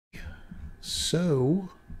So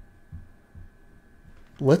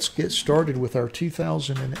let's get started with our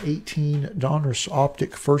 2018 Donruss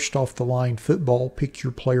Optic first off the line football. Pick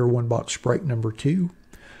your player one box break number 2.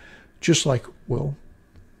 Just like, well,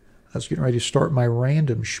 I was getting ready to start my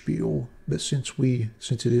random spiel, but since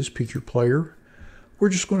it is pick your player, we're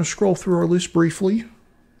just going to scroll through our list briefly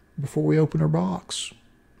before we open our box.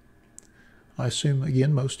 I assume,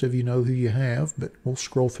 again, most of you know who you have, but we'll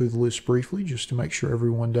scroll through the list briefly just to make sure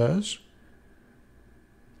everyone does.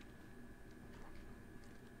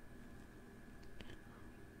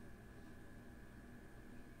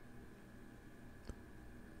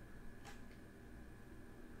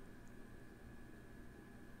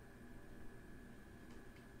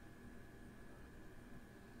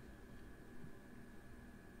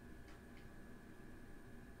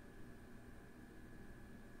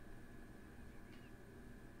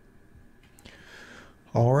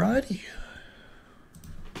 Alrighty.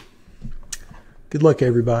 Good luck,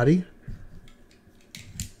 everybody.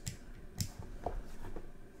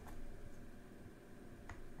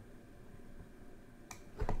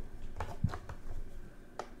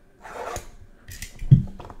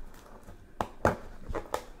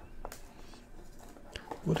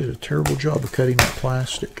 What did a terrible job of cutting that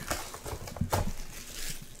plastic.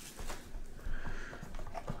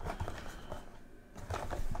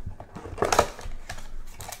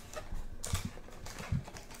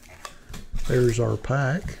 There's our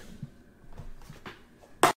pack.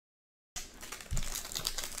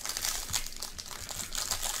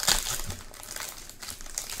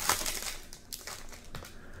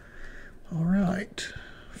 All right.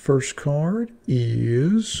 First card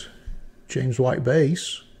is James White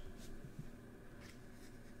base.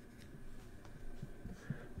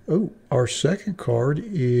 Oh, our second card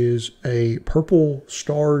is a Purple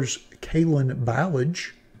Stars Kalen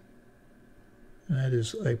Ballage. That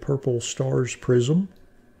is a Purple Stars Prism.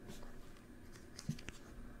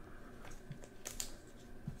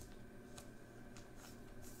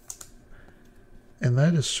 And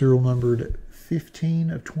that is serial numbered 15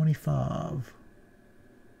 of 25.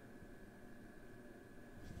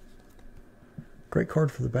 Great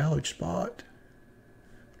card for the Ballage spot.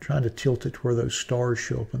 I'm trying to tilt it to where those stars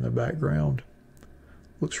show up in the background.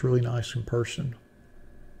 Looks really nice in person.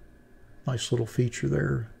 Nice little feature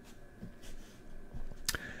there.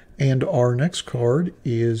 And our next card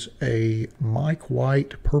is a Mike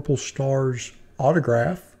White Purple Stars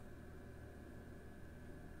autograph.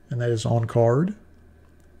 And that is on card.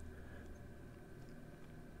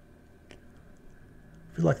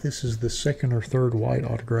 I feel like this is the second or third White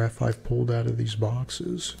autograph I've pulled out of these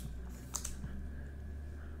boxes.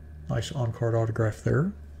 Nice on-card autograph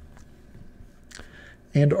there.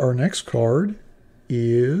 And our next card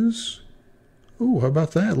is, oh, how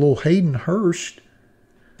about that? A little Hayden Hurst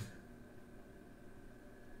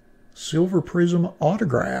Silver Prism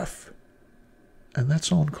autograph. And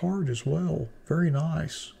that's on card as well. Very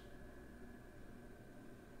nice.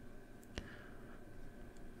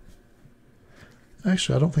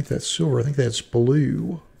 Actually, I don't think that's silver. I think that's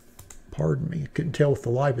blue. Pardon me. Couldn't tell with the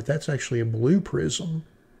light, but that's actually a blue prism.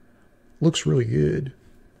 Looks really good.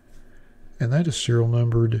 And that is serial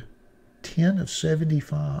numbered 10 of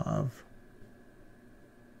 75.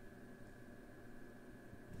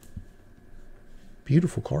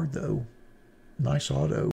 Beautiful card, though. Nice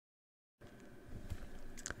auto.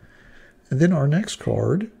 And then our next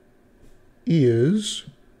card is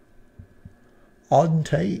Auden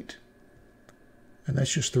Tate. And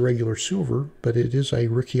that's just the regular silver, but it is a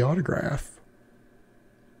rookie autograph.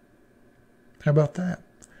 How about that?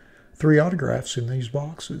 3 autographs in these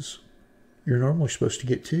boxes. You're normally supposed to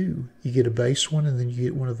get 2. You get a base one, and then you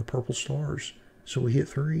get one of the Purple Stars. So we hit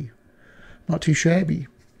 3. Not too shabby.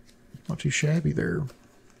 Not too shabby there.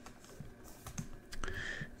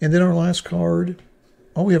 And then our last card.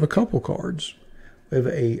 Oh, we have a couple cards. We have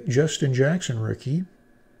a Justin Jackson rookie.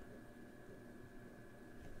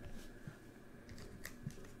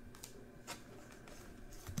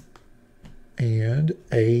 And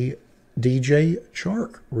a DJ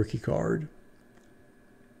Chark rookie card.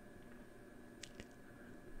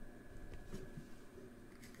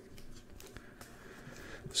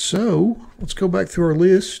 So, let's go back through our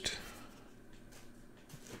list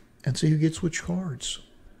and see who gets which cards.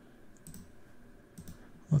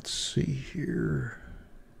 Let's see here.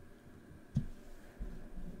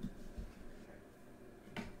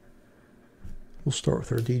 We'll start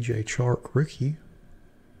with our DJ Chark rookie,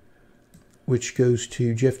 which goes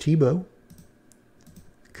to Jeff Tebow.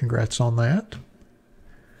 Congrats on that.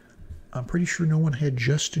 I'm pretty sure no one had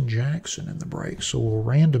Justin Jackson in the break, so we'll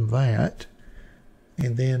random that.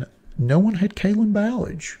 And then no one had Kalen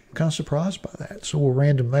Ballage. I'm kind of surprised by that. So we'll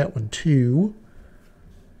random that one too.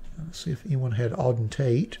 Let's see if anyone had Auden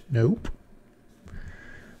Tate. Nope.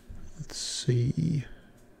 Let's see.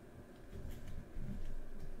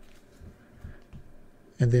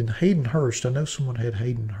 And then Hayden Hurst. I know someone had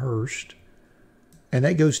Hayden Hurst. And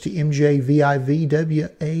that goes to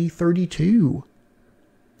MJVIVWA32.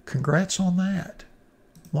 Congrats on that.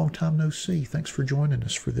 Long time no see. Thanks for joining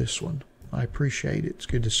us for this one. I appreciate it. It's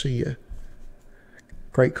good to see you.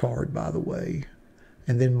 Great card, by the way.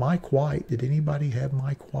 And then Mike White. Did anybody have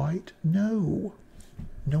Mike White? No.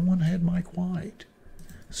 No one had Mike White.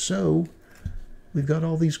 So, we've got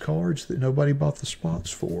all these cards that nobody bought the spots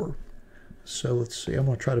for. So, let's see. I'm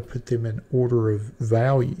going to try to put them in order of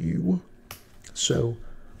value. So,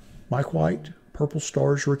 Mike White, Purple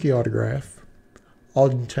Stars rookie autograph.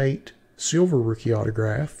 Auden Tate, silver rookie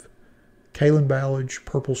autograph. Kalen Ballage,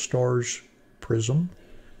 Purple Stars Prism.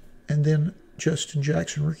 And then Justin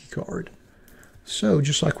Jackson rookie card. So,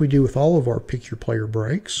 just like we do with all of our Pick Your Player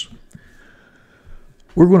breaks,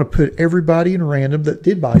 we're going to put everybody in random that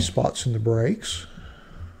did buy spots in the breaks,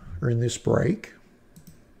 or in this break.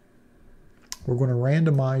 We're going to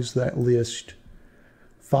randomize that list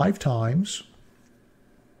 5 times.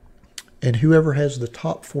 And whoever has the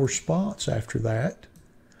top 4 spots after that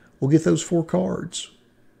will get those 4 cards.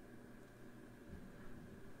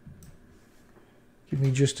 Give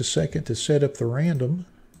me just a second to set up the random,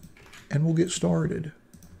 and we'll get started.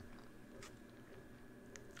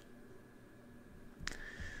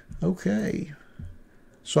 Okay.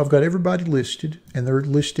 So I've got everybody listed, and they're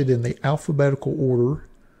listed in the alphabetical order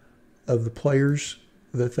of the players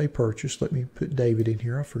that they purchased. Let me put David in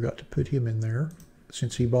here. I forgot to put him in there,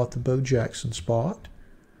 since he bought the Bo Jackson spot.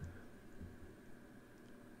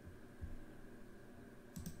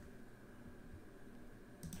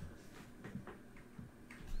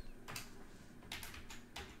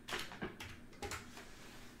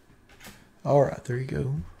 All right, there you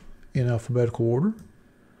go, in alphabetical order.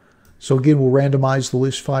 So again, we'll randomize the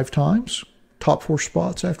list 5 times. Top 4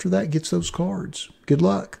 spots after that gets those cards. Good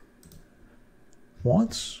luck.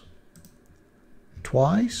 Once,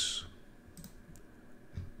 twice,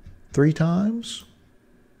 3 times,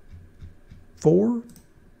 4,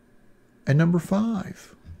 and number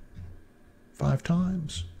 5. 5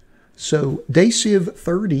 times. So Daysiv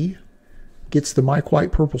 30 gets the Mike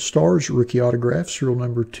White Purple Stars rookie autograph, serial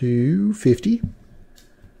number 250.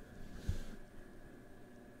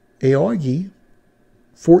 Aogi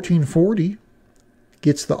 1440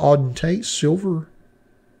 gets the Auden Tate silver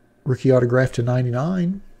rookie autograph to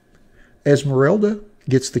 99. Esmeralda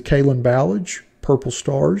gets the Kalen Ballage Purple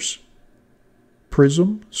Stars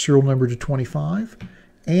Prism, serial number to 25.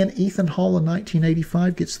 And Ethan Hall in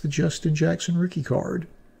 1985 gets the Justin Jackson rookie card.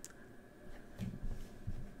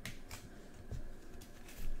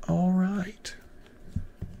 All right.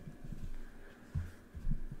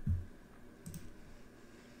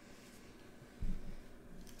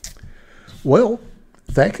 Well,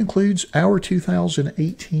 that concludes our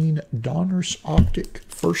 2018 Donruss Optic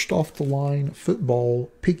first off the line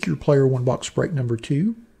football Pick Your Player 1 box break number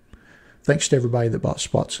 2. Thanks to everybody that bought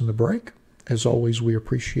spots in the break. As always, we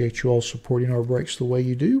appreciate you all supporting our breaks the way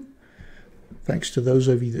you do. Thanks to those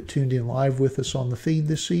of you that tuned in live with us on the feed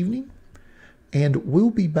this evening. And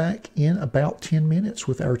we'll be back in about 10 minutes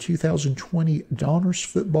with our 2020 Donruss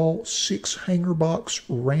Football 6 hanger box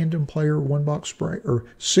random player 1 box break, or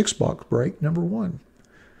 6 box break number 1.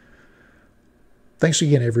 Thanks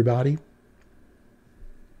again, everybody.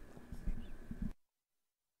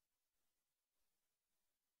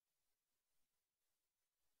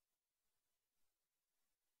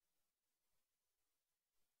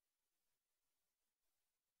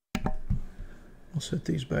 I'll set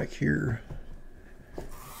these back here.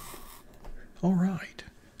 All right.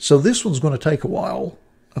 So this one's going to take a while.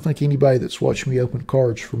 I think anybody that's watched me open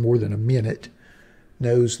cards for more than a minute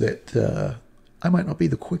knows that I might not be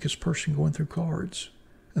the quickest person going through cards.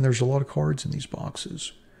 And there's a lot of cards in these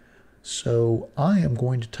boxes. So I am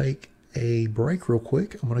going to take a break real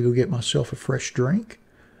quick. I'm going to go get myself a fresh drink.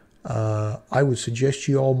 I would suggest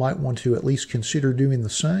you all might want to at least consider doing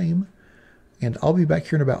the same. And I'll be back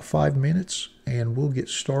here in about 5 minutes, and we'll get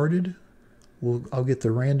started. I'll get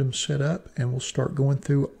the random set up, and we'll start going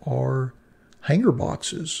through our hanger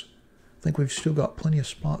boxes. I think we've still got plenty of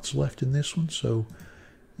spots left in this one, so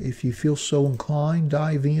if you feel so inclined,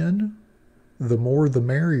 dive in. The more the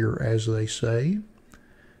merrier, as they say.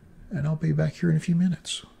 And I'll be back here in a few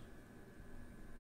minutes.